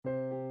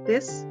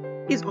This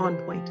is On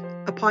Point,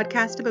 a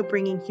podcast about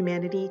bringing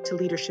humanity to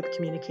leadership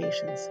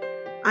communications.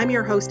 I'm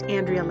your host,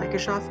 Andrea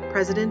Lekashoff,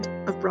 president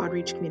of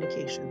Broadreach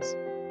Communications.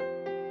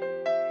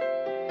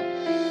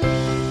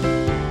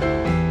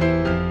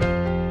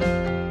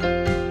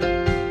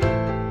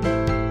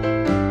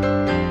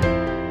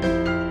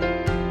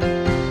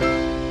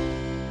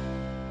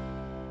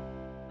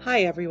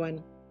 Hi,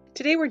 everyone.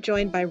 Today we're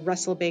joined by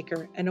Russell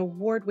Baker, an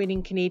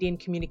award-winning Canadian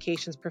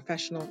communications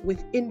professional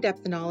with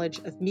in-depth knowledge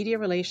of media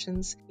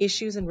relations,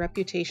 issues and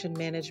reputation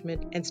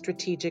management, and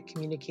strategic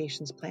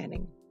communications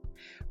planning.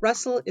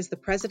 Russell is the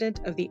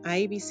president of the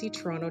IABC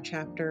Toronto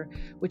chapter,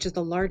 which is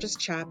the largest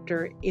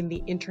chapter in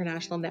the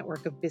international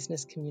network of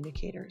business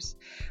communicators.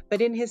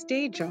 But in his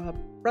day job,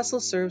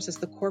 Russell serves as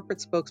the corporate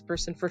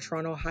spokesperson for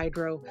Toronto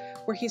Hydro,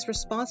 where he's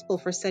responsible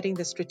for setting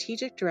the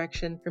strategic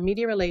direction for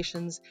media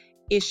relations,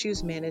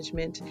 issues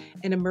management,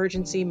 and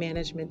emergency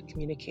management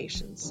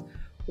communications.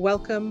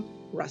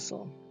 Welcome,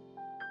 Russell.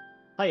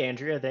 Hi,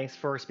 Andrea. Thanks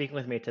for speaking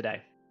with me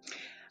today.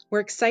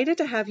 We're excited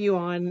to have you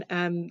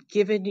on,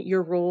 given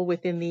your role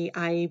within the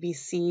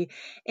IABC.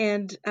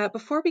 And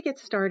before we get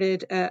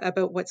started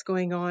about what's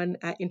going on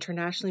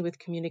internationally with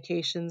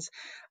communications,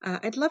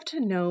 I'd love to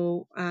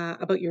know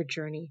about your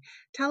journey.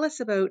 Tell us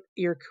about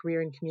your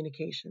career in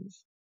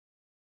communications.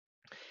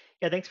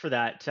 Yeah, thanks for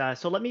that.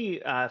 So let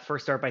me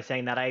first start by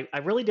saying that I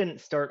really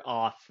didn't start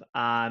off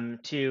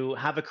to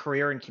have a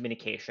career in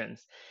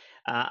communications.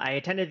 I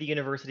attended the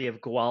University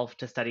of Guelph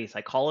to study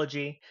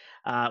psychology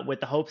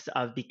with the hopes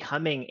of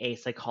becoming a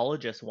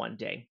psychologist one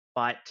day.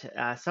 But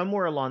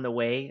somewhere along the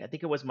way, I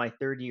think it was my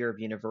third year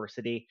of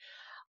university,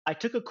 I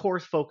took a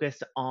course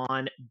focused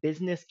on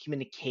business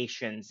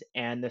communications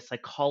and the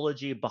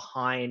psychology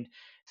behind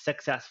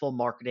successful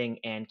marketing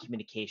and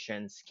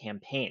communications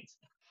campaigns.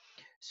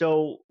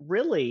 So,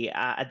 really,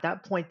 at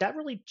that point, that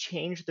really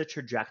changed the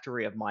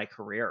trajectory of my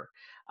career.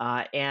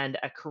 And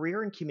a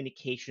career in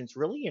communications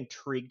really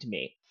intrigued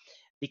me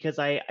because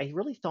I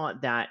really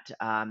thought that,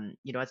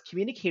 as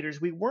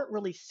communicators, we weren't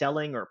really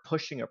selling or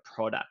pushing a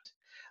product,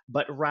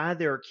 but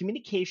rather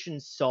communication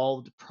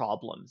solved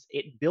problems.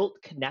 It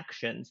built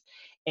connections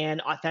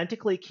and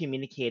authentically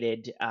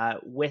communicated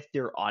with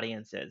their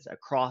audiences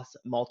across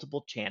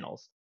multiple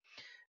channels.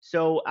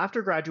 So,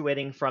 after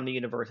graduating from the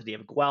University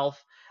of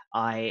Guelph,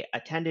 I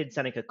attended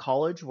Seneca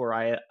College, where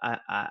I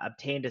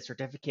obtained a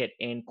certificate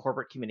in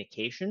corporate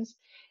communications,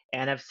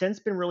 and have since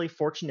been really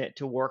fortunate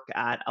to work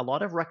at a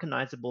lot of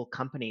recognizable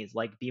companies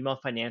like BMO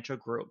Financial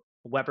Group,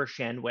 Weber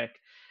Shandwick,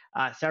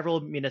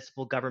 several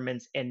municipal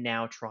governments, and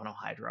now Toronto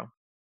Hydro.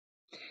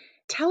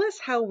 Tell us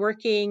how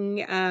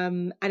working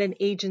at an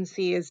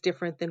agency is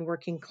different than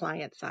working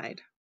client side.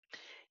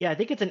 Yeah, I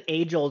think it's an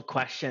age-old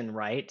question,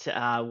 right?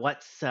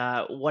 What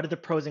are the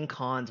pros and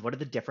cons? What are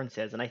the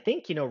differences? And I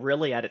think,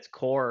 really at its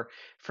core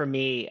for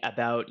me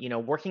about,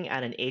 working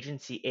at an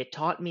agency, it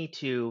taught me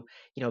to,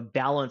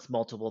 balance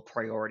multiple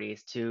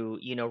priorities, to,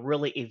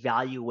 really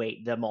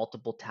evaluate the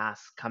multiple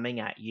tasks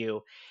coming at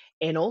you.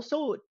 And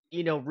also,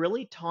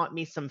 really taught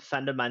me some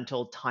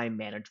fundamental time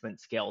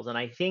management skills. And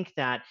I think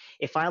that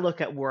if I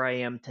look at where I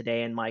am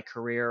today in my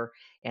career,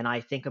 and I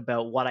think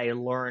about what I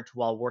learned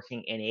while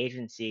working in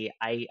agency,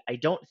 I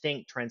don't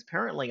think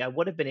transparently I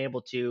would have been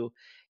able to,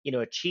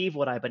 achieve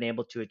what I've been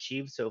able to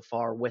achieve so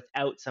far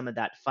without some of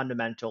that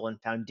fundamental and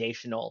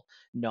foundational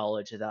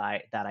knowledge that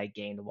I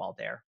gained while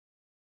there.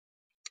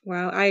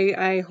 Wow,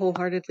 I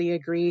wholeheartedly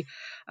agree.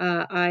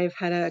 I've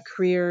had a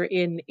career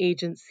in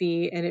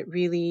agency, and it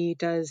really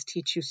does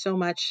teach you so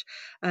much,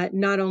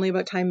 not only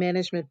about time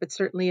management, but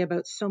certainly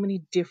about so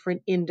many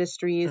different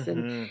industries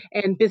hmm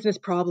and business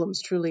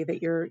problems, truly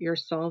that you're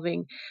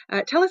solving.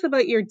 Tell us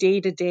about your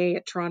day to day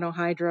at Toronto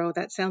Hydro.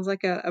 That sounds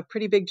like a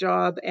pretty big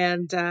job,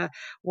 and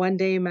one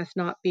day must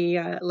not be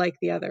like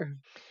the other.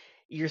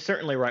 You're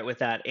certainly right with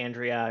that,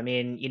 Andrea. I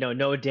mean,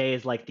 no day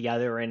is like the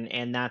other,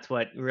 and that's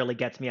what really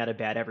gets me out of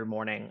bed every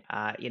morning.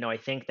 I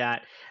think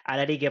that at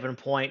any given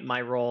point, my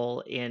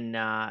role in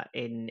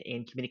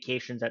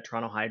communications at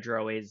Toronto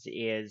Hydro is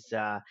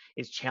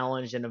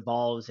challenged and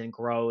evolves and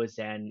grows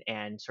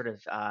and sort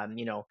of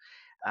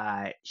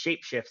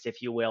shape shifts,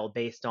 if you will,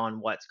 based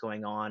on what's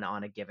going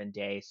on a given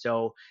day.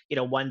 So,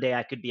 one day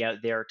I could be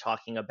out there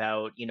talking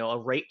about, a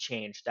rate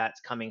change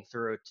that's coming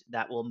through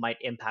that will might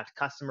impact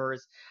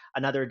customers.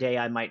 Another day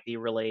I might be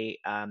really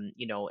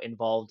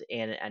involved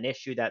in an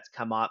issue that's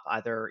come up,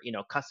 either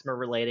customer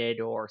related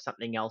or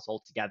something else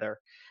altogether.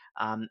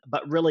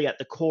 But really at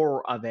the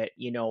core of it,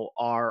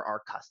 are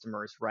our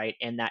customers, right?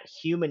 And that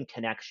human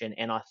connection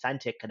and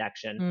authentic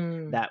connection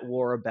Mm, that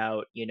we're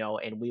about,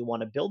 and we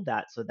want to build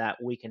that so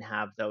that we can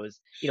have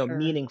those sure.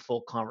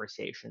 meaningful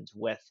conversations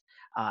with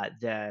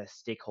the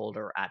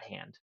stakeholder at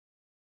hand.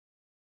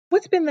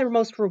 What's been the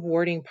most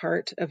rewarding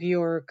part of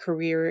your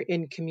career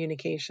in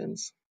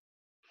communications?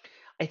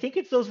 I think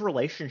it's those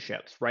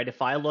relationships, right?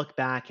 If I look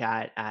back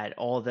at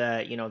all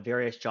the,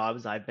 various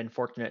jobs I've been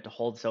fortunate to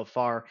hold so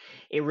far,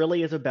 it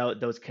really is about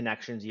those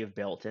connections you've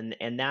built.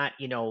 And that,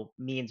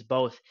 means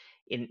both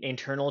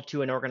internal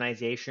to an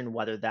organization,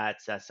 whether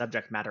that's a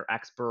subject matter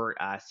expert,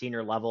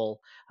 senior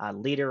level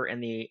leader in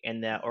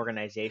the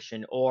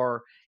organization,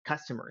 or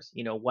customers,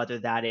 whether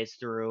that is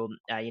through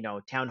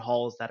town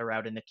halls that are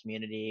out in the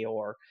community,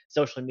 or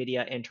social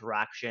media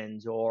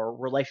interactions, or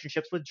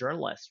relationships with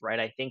journalists,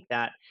 right? I think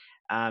that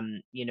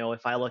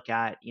if I look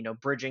at,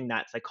 bridging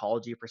that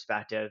psychology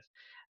perspective,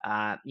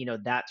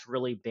 that's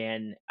really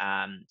been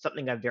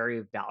something I've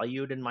very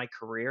valued in my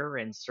career,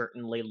 and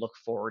certainly look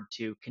forward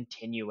to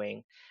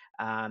continuing,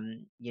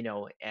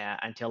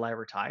 until I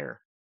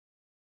retire.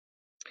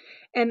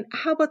 And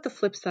how about the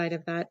flip side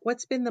of that?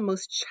 What's been the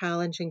most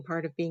challenging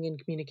part of being in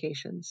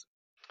communications?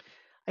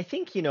 I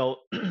think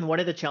one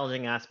of the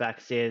challenging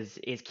aspects is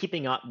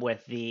keeping up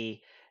with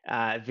the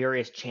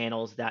various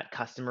channels that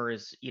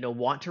customers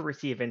want to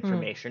receive Mm,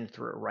 information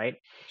through. Right.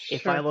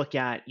 If I sure. look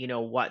at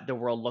what the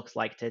world looks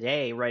like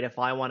today, right? If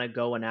I want to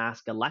go and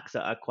ask Alexa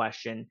a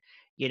question,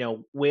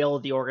 will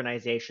the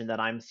organization that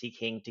I'm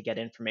seeking to get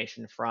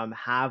information from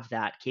have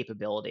that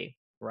capability?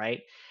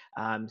 Right.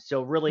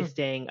 So really Mm,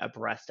 staying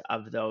abreast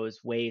of those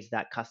ways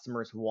that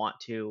customers want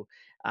to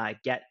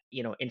get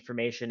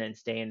information and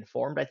stay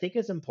informed, I think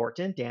is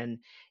important. And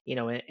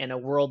in a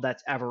world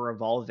that's ever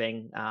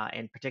evolving,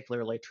 and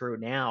particularly true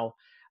now,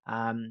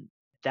 um,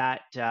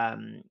 that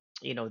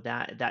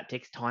that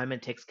takes time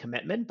and takes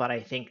commitment. But I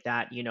think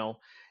that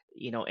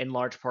in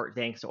large part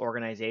thanks to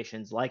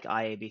organizations like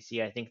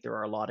IABC, I think there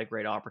are a lot of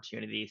great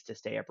opportunities to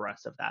stay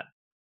abreast of that.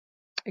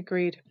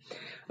 agreed.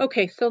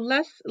 Okay, so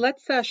let's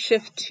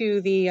shift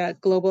to the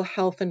global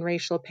health and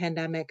racial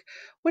pandemic.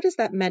 What has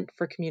that meant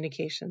for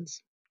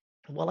communications?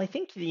 Well, I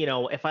think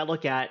if I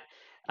look at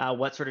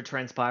what sort of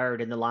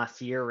transpired in the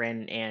last year,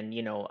 and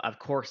of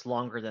course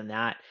longer than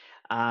that,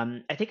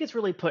 I think it's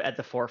really put at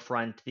the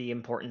forefront the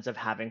importance of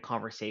having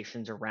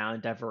conversations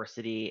around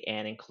diversity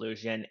and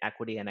inclusion,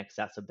 equity and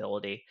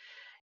accessibility.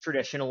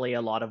 Traditionally,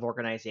 a lot of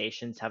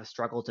organizations have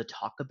struggled to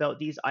talk about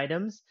these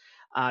items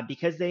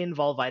because they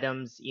involve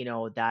items,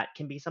 that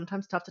can be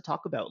sometimes tough to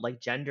talk about, like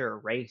gender,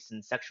 race,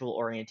 and sexual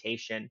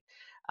orientation,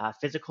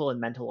 physical and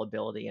mental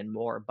ability, and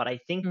more. But I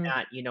think Mm,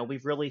 that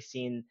we've really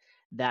seen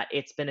that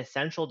it's been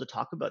essential to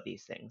talk about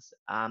these things.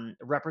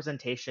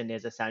 Representation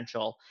is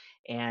essential,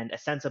 and a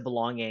sense of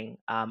belonging,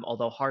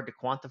 although hard to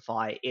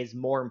quantify, is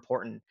more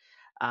important.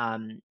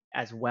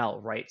 As well,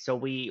 right? So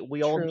we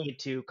all true. need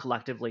to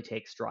collectively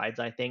take strides,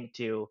 I think,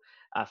 to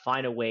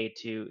find a way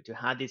to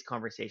have these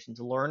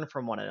conversations, learn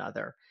from one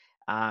another,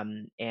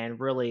 and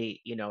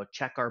really,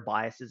 check our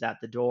biases at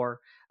the door,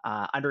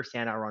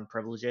 understand our own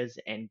privileges,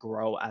 and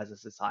grow as a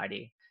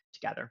society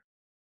together.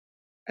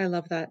 I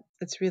love that.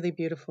 It's really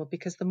beautiful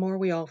because the more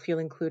we all feel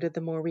included,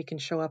 the more we can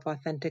show up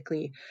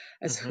authentically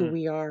as who Hmm.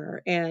 we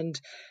are. And,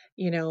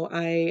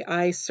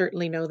 I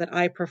certainly know that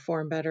I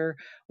perform better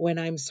when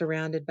I'm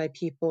surrounded by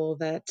people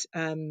that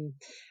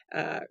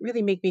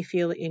really make me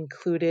feel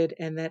included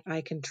and that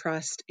I can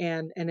trust,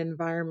 and an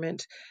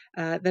environment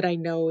that I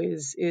know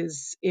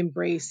is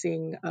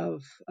embracing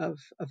of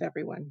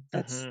everyone.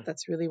 Hmm.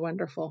 That's really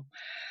wonderful.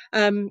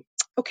 Um,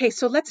 okay,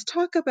 so let's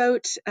talk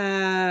about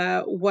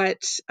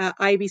what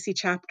IBC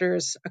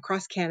chapters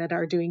across Canada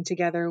are doing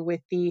together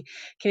with the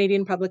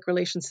Canadian Public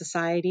Relations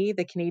Society,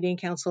 the Canadian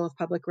Council of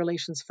Public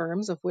Relations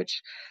Firms, of which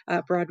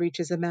Broadreach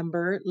is a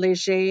member,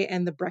 Leger,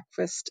 and the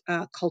Breakfast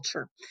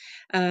Culture.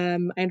 I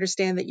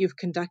understand that you've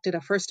conducted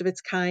a first of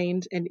its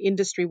kind and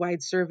industry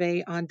wide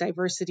survey on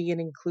diversity and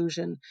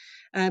inclusion.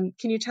 Can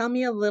you tell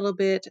me a little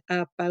bit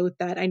about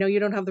that? I know you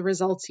don't have the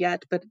results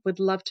yet, but would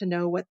love to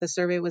know what the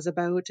survey was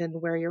about and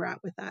where you're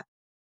at with that.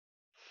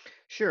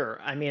 Sure.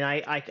 I mean,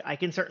 I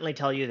can certainly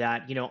tell you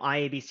that,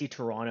 IABC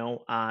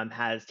Toronto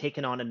has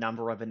taken on a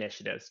number of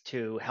initiatives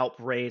to help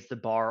raise the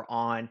bar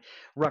on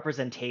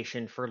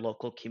representation for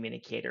local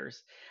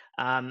communicators.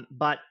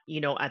 But,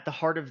 at the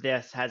heart of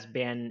this has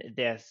been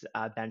this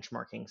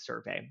benchmarking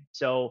survey.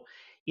 So,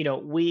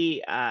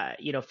 we,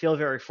 feel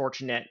very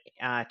fortunate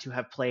to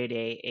have played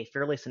a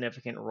fairly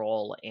significant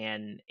role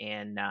in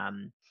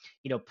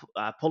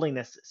pulling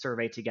this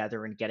survey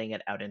together and getting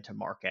it out into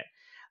market.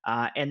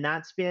 And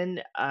that's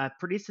been a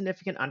pretty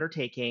significant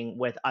undertaking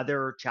with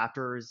other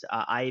chapters,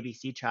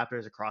 IABC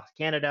chapters across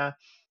Canada.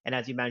 And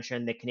as you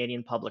mentioned, the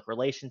Canadian Public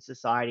Relations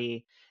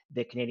Society,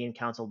 the Canadian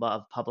Council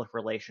of Public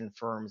Relation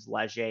Firms,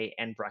 Leger,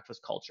 and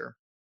Breakfast Culture.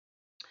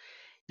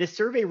 This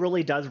survey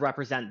really does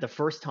represent the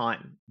first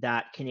time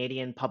that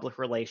Canadian public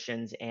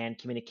relations and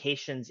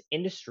communications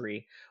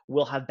industry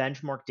will have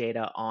benchmark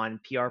data on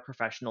PR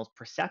professionals'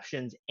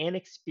 perceptions and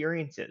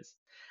experiences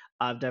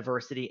of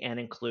diversity and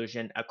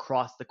inclusion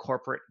across the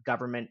corporate,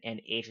 government,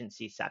 and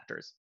agency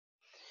sectors.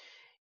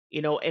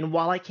 And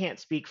while I can't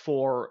speak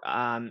for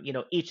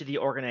each of the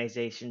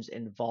organizations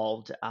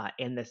involved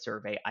in this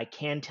survey, I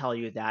can tell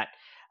you that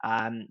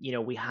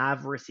We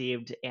have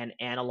received and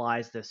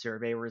analyzed the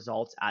survey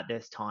results at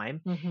this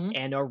time Hmm.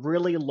 and are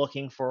really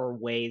looking for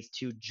ways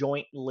to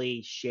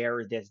jointly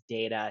share this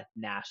data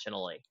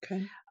nationally.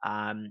 Okay.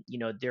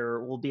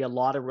 There will be a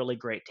lot of really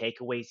great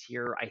takeaways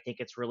here. I think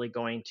it's really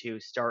going to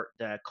start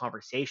the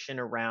conversation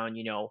around,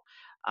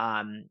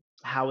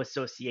 how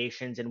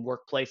associations and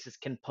workplaces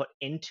can put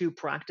into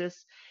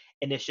practice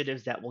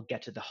initiatives that will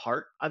get to the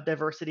heart of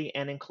diversity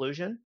and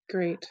inclusion.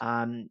 Great.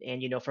 From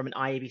an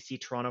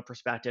IABC Toronto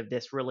perspective,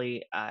 this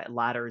really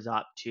ladders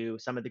up to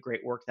some of the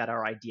great work that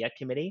our IDEA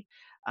committee,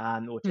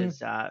 which Mm.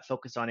 is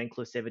focused on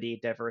inclusivity,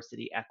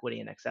 diversity, equity,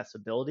 and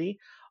accessibility,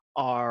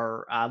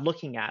 are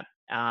looking at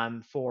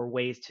for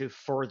ways to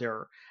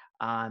further,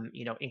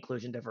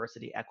 inclusion,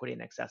 diversity, equity,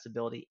 and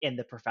accessibility in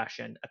the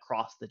profession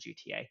across the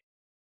GTA.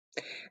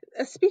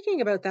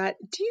 Speaking about that,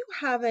 do you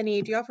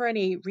offer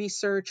any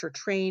research or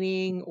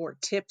training or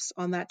tips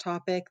on that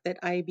topic that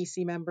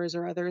IABC members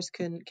or others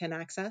can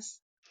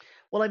access?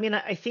 Well, I mean,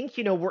 I think,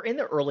 we're in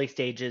the early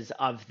stages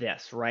of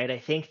this, right? I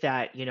think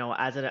that,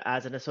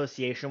 as an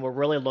association, we're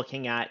really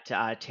looking at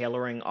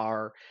tailoring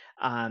our,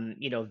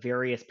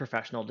 various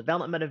professional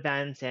development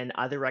events and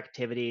other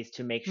activities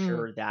to make Mm.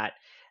 sure that,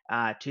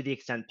 to the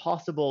extent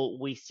possible,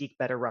 we seek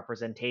better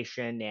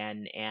representation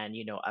and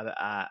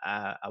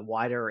a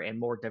wider and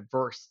more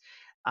diverse,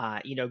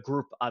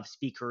 group of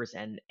speakers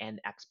and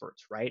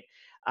experts, right?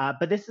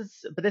 But this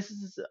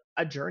is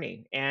a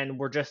journey, and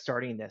we're just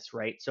starting this,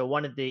 right? So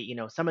one of the,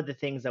 some of the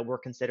things that we're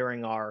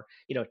considering are,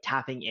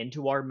 tapping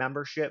into our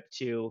membership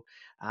to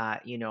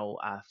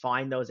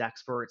find those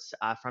experts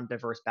from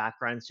diverse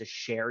backgrounds to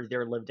share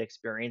their lived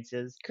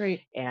experiences,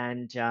 Great.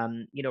 and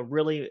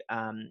really,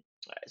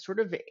 sort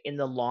of in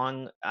the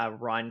long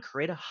run,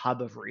 create a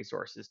hub of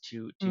resources,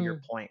 to your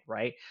Mm. point,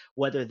 right?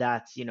 Whether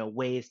that's,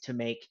 ways to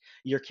make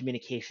your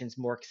communications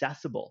more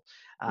accessible,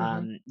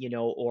 Hmm.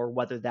 or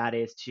whether that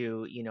is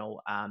to,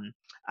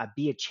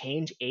 be a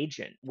change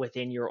agent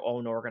within your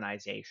own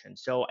organization.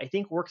 So I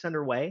think work's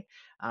underway.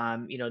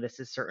 This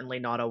is certainly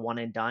not a one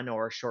and done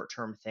or a short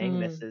term thing.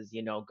 This Mm. is,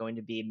 going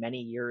to be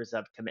many years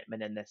of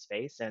commitment in this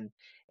space,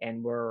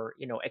 and we're,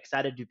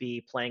 excited to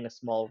be playing a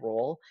small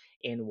role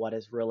in what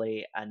is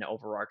really an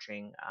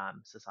overarching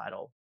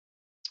societal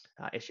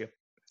issue.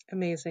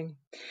 Amazing.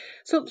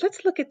 So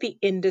let's look at the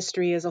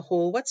industry as a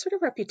whole. What sort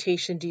of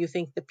reputation do you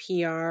think the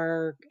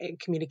PR and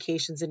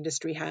communications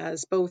industry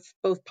has, both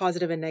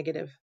positive and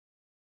negative?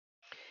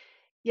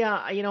 Yeah,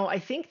 I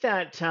think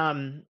that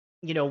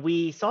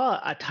we saw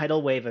a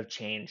tidal wave of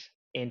change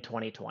in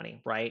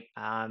 2020, right?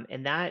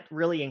 And that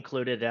really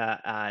included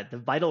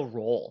the vital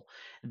role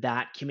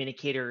that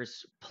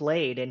communicators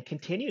played and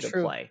continue to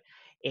True. play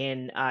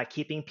in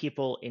keeping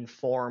people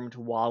informed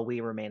while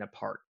we remain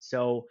apart.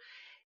 So,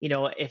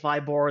 if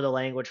I borrow the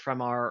language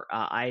from our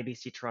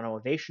IABC Toronto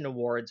Ovation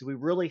Awards, we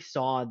really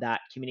saw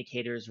that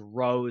communicators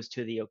rose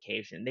to the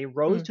occasion. They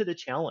rose Mm. to the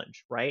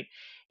challenge, right?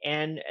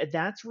 And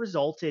that's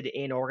resulted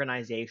in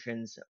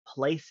organizations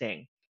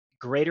placing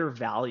greater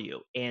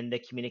value in the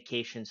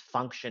communications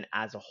function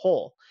as a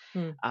whole.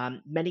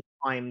 Mm. Many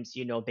times,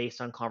 based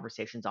on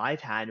conversations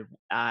I've had,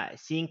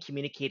 seeing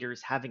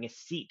communicators having a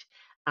seat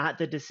at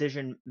the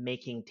decision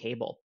making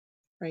table.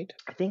 Right.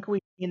 I think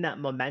we've seen that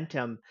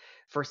momentum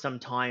for some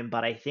time,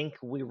 but I think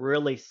we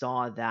really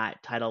saw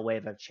that tidal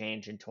wave of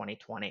change in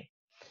 2020.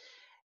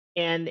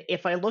 And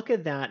if I look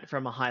at that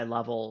from a high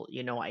level,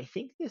 I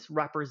think this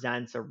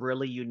represents a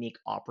really unique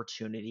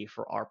opportunity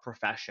for our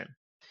profession,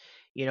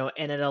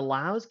 and it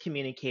allows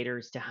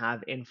communicators to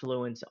have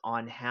influence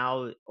on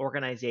how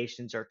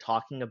organizations are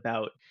talking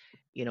about,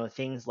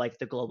 things like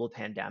the global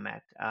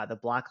pandemic, the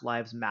Black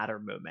Lives Matter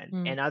movement,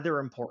 Mm. and other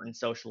important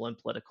social and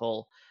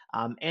political,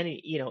 and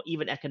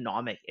even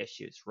economic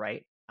issues,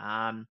 right?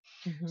 Hmm.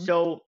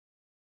 So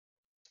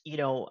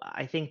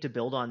I think to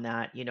build on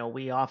that,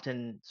 we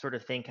often sort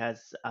of think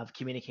as of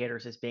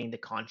communicators as being the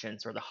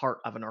conscience or the heart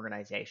of an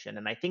organization.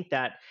 And I think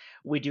that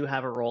we do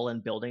have a role in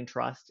building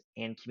trust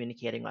and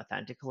communicating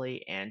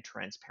authentically and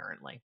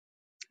transparently.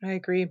 I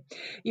agree.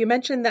 You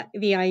mentioned that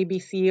the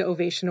IEBC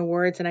Ovation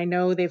Awards, and I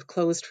know they've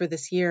closed for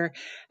this year.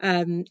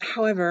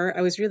 However,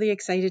 I was really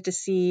excited to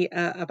see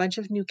a bunch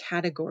of new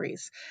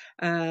categories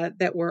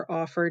that were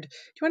offered. Do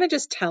you want to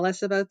just tell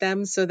us about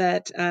them so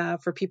that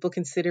for people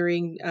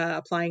considering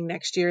applying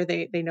next year,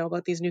 they know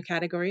about these new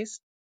categories?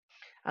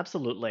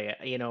 Absolutely.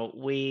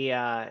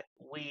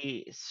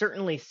 We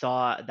certainly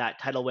saw that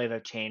tidal wave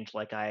of change,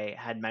 like I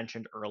had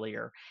mentioned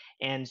earlier,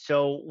 and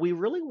so we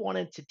really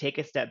wanted to take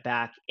a step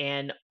back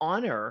and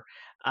honor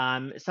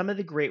some of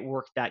the great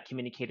work that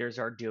communicators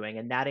are doing,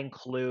 and that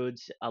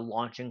includes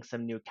launching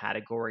some new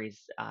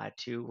categories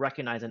to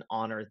recognize and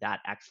honor that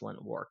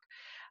excellent work.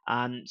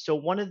 So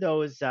one of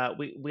those,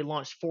 we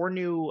launched four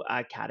new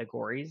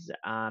categories.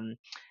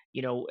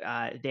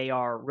 They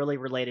are really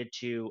related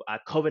to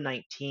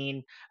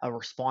COVID-19, a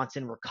response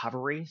and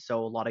recovery.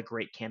 So a lot of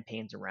great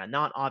campaigns around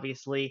that,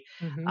 obviously,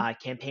 Hmm.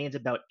 campaigns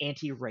about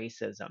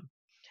anti-racism.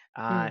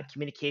 Mm,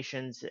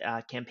 communications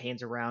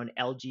campaigns around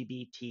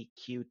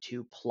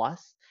LGBTQ2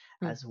 plus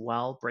mm. as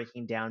well,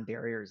 breaking down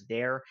barriers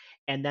there,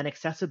 and then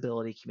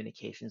accessibility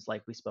communications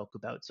like we spoke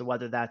about. So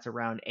whether that's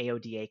around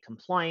AODA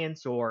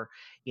compliance or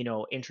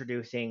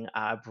introducing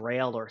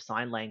braille or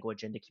sign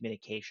language into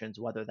communications,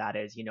 whether that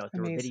is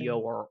through a video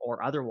Amazing.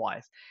 or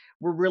otherwise,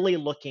 we're really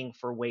looking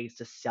for ways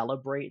to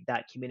celebrate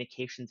that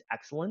communications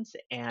excellence,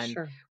 and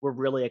Sure. we're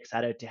really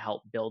excited to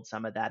help build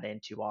some of that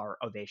into our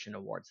Ovation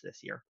Awards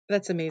this year.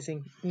 That's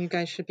amazing. You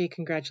guys should be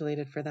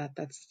congratulated for that.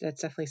 That's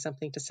definitely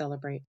something to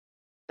celebrate.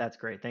 That's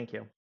great. Thank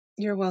you.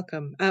 You're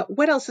welcome.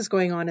 What else is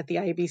going on at the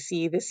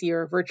IBC this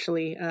year,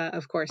 virtually,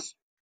 of course?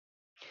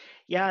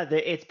 Yeah,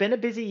 it's been a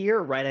busy year,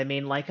 right? I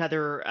mean, like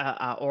other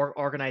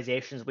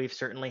organizations, we've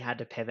certainly had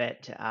to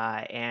pivot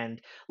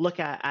and look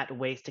at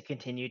ways to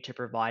continue to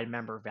provide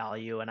member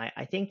value. And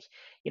I think,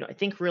 I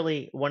think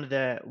really one of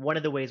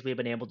the ways we've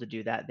been able to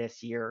do that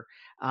this year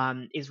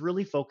is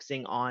really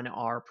focusing on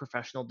our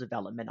professional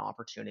development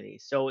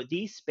opportunities. So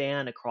these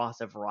span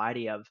across a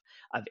variety of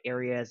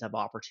areas of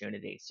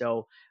opportunity.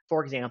 So,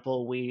 for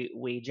example,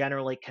 we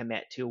generally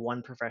commit to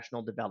one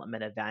professional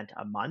development event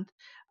a month.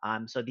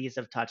 So these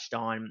have touched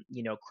on,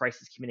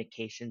 crisis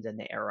communications in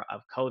the era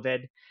of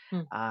COVID,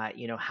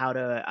 Mm, how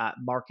to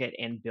market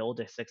and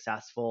build a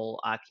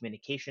successful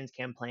communications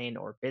campaign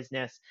or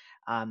business,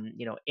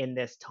 in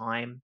this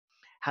time.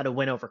 How to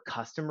win over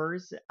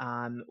customers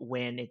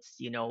when it's,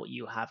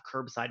 you have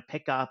curbside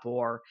pickup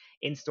or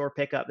in-store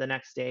pickup the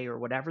next day or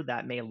whatever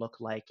that may look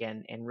like,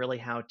 and really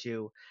how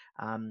to,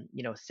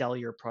 sell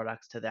your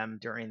products to them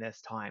during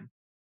this time.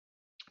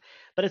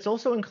 But it's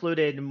also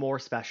included more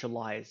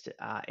specialized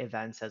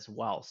events as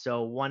well.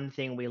 So one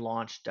thing we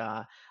launched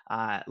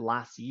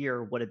last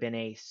year would have been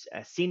a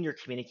senior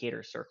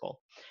communicator circle.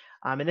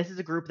 And this is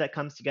a group that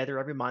comes together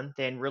every month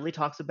and really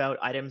talks about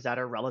items that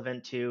are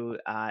relevant to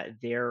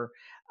their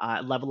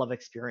level of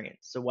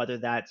experience. So whether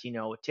that's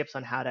tips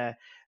on how to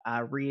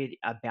read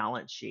a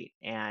balance sheet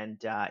and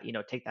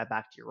take that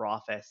back to your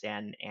office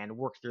and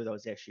work through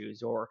those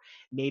issues, or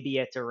maybe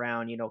it's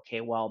around okay,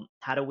 well,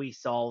 how do we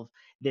solve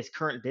this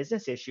current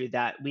business issue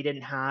that we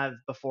didn't have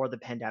before the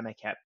pandemic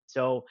hit.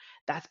 So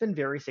that's been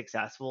very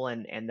successful,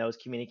 and those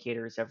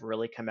communicators have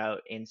really come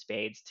out in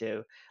spades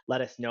to let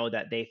us know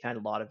that they found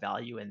a lot of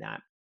value in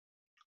that.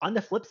 On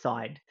the flip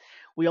side,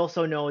 we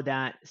also know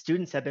that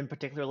students have been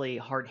particularly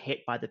hard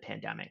hit by the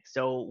pandemic.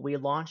 So we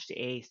launched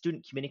a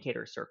student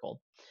communicator circle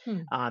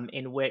mm.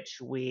 in which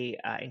we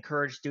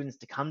encourage students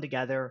to come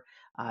together,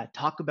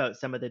 talk about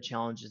some of the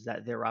challenges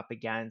that they're up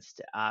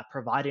against,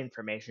 provide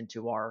information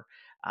to our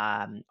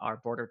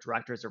board of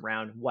directors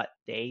around what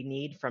they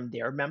need from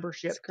their That's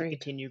membership to great.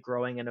 continue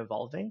growing and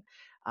evolving.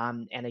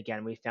 And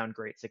again, we found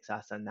great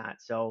success in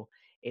that. So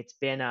it's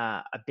been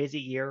a busy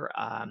year,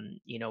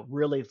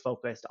 really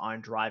focused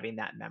on driving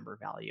that member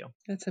value.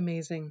 That's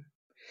amazing.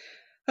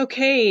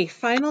 Okay,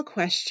 final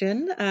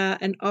question.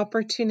 An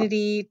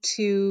opportunity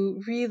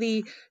to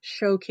really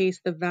showcase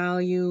the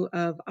value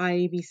of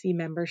IABC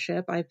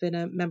membership. I've been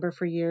a member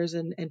for years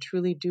and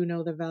truly do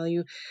know the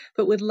value,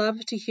 but would love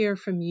to hear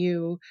from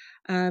you.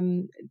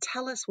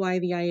 Tell us why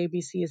the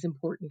IABC is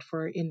important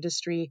for our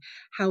industry,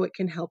 how it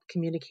can help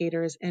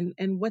communicators, and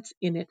what's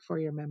in it for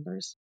your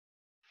members.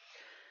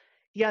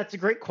 Yeah, it's a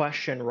great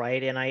question,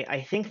 right? And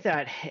I think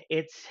that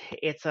it's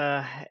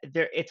a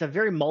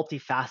very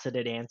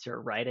multifaceted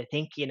answer, right? I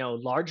think,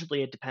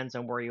 largely it depends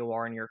on where you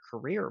are in your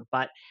career,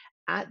 but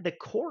at the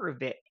core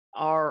of it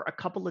are a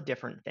couple of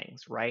different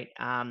things, right?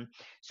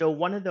 So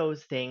one of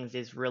those things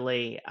is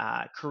really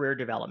career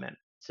development.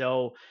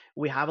 So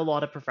we have a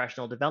lot of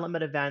professional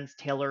development events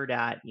tailored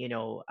at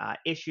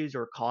issues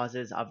or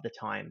causes of the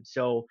time.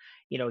 So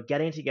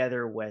getting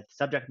together with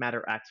subject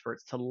matter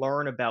experts to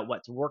learn about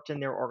what's worked in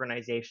their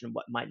organization,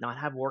 what might not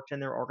have worked in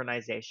their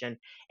organization,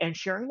 and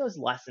sharing those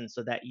lessons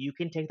so that you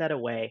can take that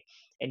away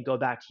and go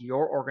back to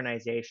your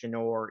organization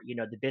or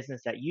the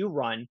business that you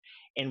run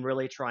and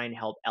really try and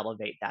help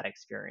elevate that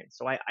experience.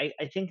 So I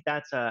think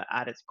that's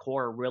at its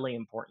core a really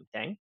important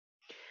thing.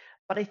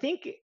 But I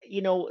think,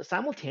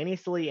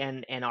 simultaneously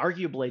and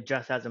arguably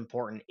just as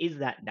important is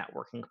that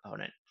networking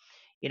component.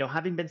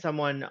 Having been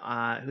someone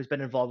who's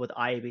been involved with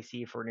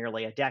IABC for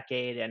nearly a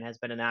decade and has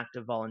been an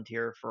active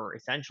volunteer for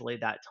essentially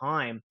that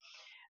time,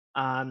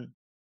 um,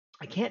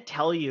 I can't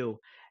tell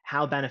you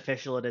how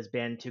beneficial it has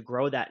been to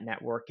grow that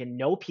network and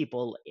know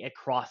people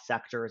across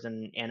sectors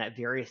and at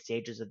various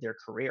stages of their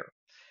career.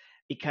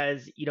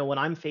 Because when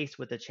I'm faced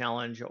with a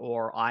challenge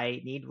or I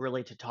need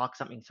really to talk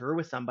something through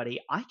with somebody,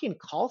 I can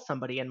call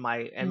somebody in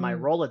my Mm.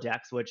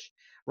 Rolodex, which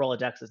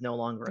Rolodex is no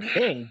longer a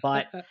thing,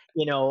 but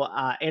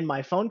in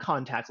my phone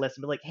contact list,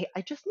 and be like, hey,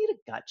 I just need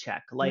a gut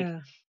check. Like, Yeah.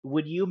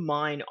 would you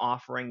mind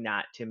offering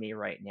that to me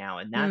right now?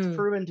 And that's Mm.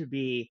 proven to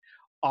be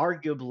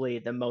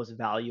arguably the most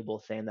valuable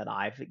thing that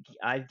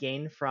I've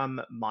gained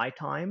from my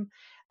time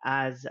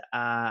as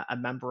a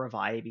member of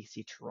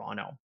IABC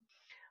Toronto.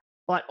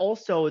 But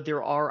also,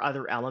 there are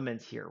other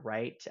elements here,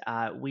 right?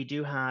 We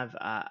do have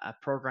a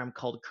program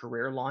called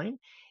Career Line,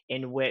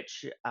 in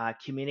which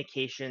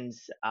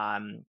communications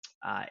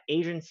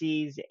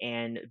agencies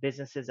and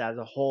businesses as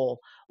a whole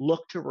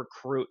look to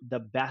recruit the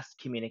best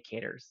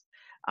communicators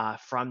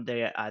from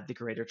the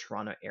Greater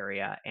Toronto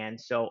Area. And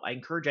so I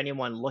encourage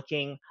anyone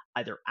looking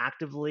either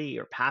actively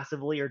or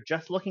passively, or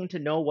just looking to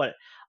know what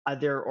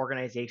other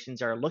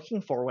organizations are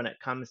looking for when it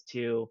comes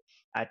to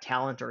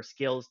talent or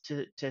skills,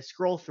 to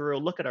scroll through,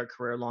 look at our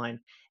career line,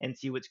 and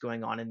see what's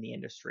going on in the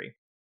industry.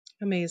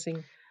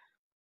 Amazing.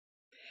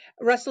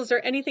 Russell, is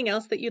there anything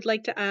else that you'd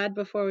like to add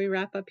before we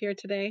wrap up here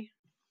today?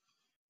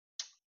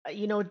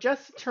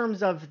 Just in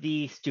terms of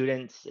the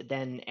students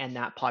then and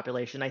that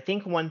population, I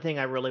think one thing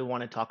I really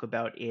want to talk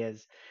about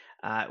is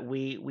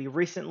we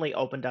recently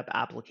opened up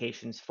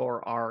applications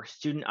for our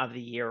Student of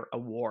the Year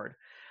award.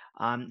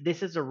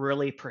 This is a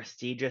really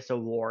prestigious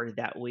award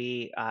that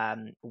we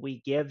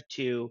give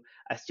to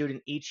a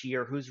student each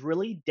year who's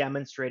really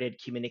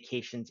demonstrated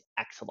communications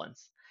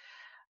excellence.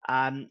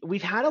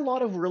 We've had a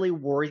lot of really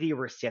worthy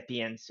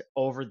recipients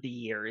over the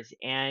years,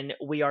 and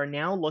we are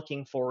now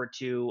looking forward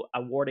to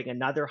awarding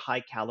another high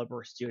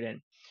caliber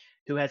student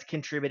who has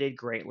contributed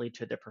greatly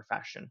to the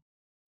profession.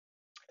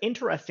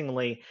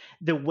 Interestingly,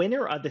 the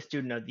winner of the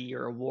Student of the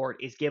Year award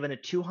is given a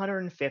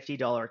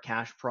 $250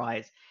 cash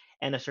prize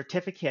and a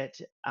certificate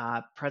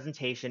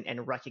presentation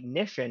and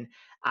recognition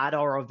at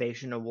our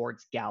Ovation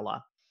Awards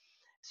Gala.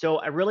 So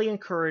I really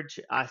encourage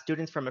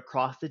students from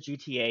across the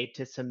GTA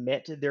to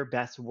submit their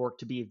best work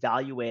to be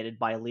evaluated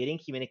by leading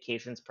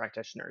communications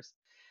practitioners.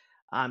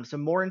 So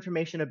more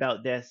information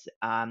about this,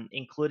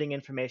 including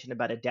information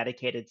about a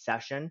dedicated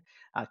session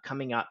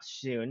coming up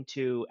soon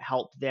to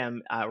help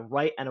them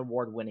write an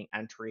award-winning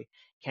entry,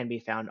 can be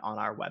found on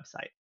our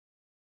website.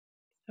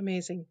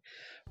 Amazing.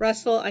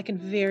 Russell, I can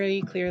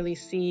very clearly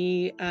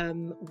see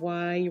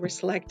why you were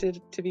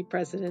selected to be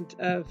president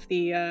of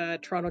the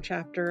Toronto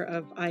chapter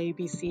of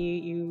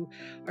IABC. You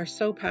are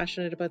so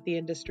passionate about the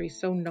industry,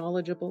 so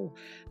knowledgeable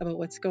about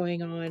what's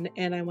going on.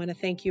 And I want to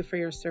thank you for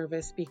your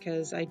service,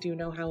 because I do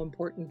know how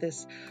important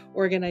this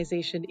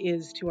organization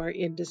is to our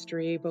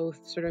industry,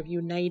 both sort of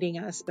uniting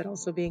us, but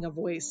also being a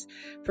voice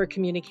for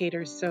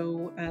communicators.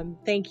 So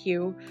thank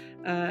you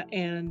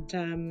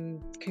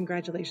and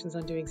congratulations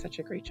on doing such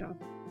a great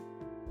job.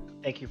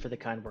 Thank you for the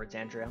kind words,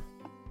 Andrea.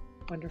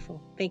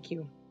 Wonderful. Thank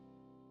you.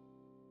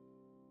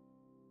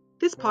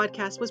 This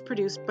podcast was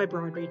produced by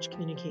Broadreach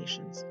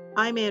Communications.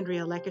 I'm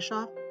Andrea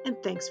Lekishoff, and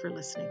thanks for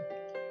listening.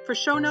 For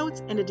show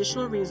notes and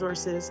additional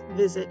resources,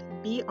 visit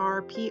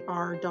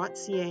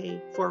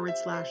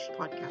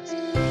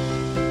brpr.ca/podcast.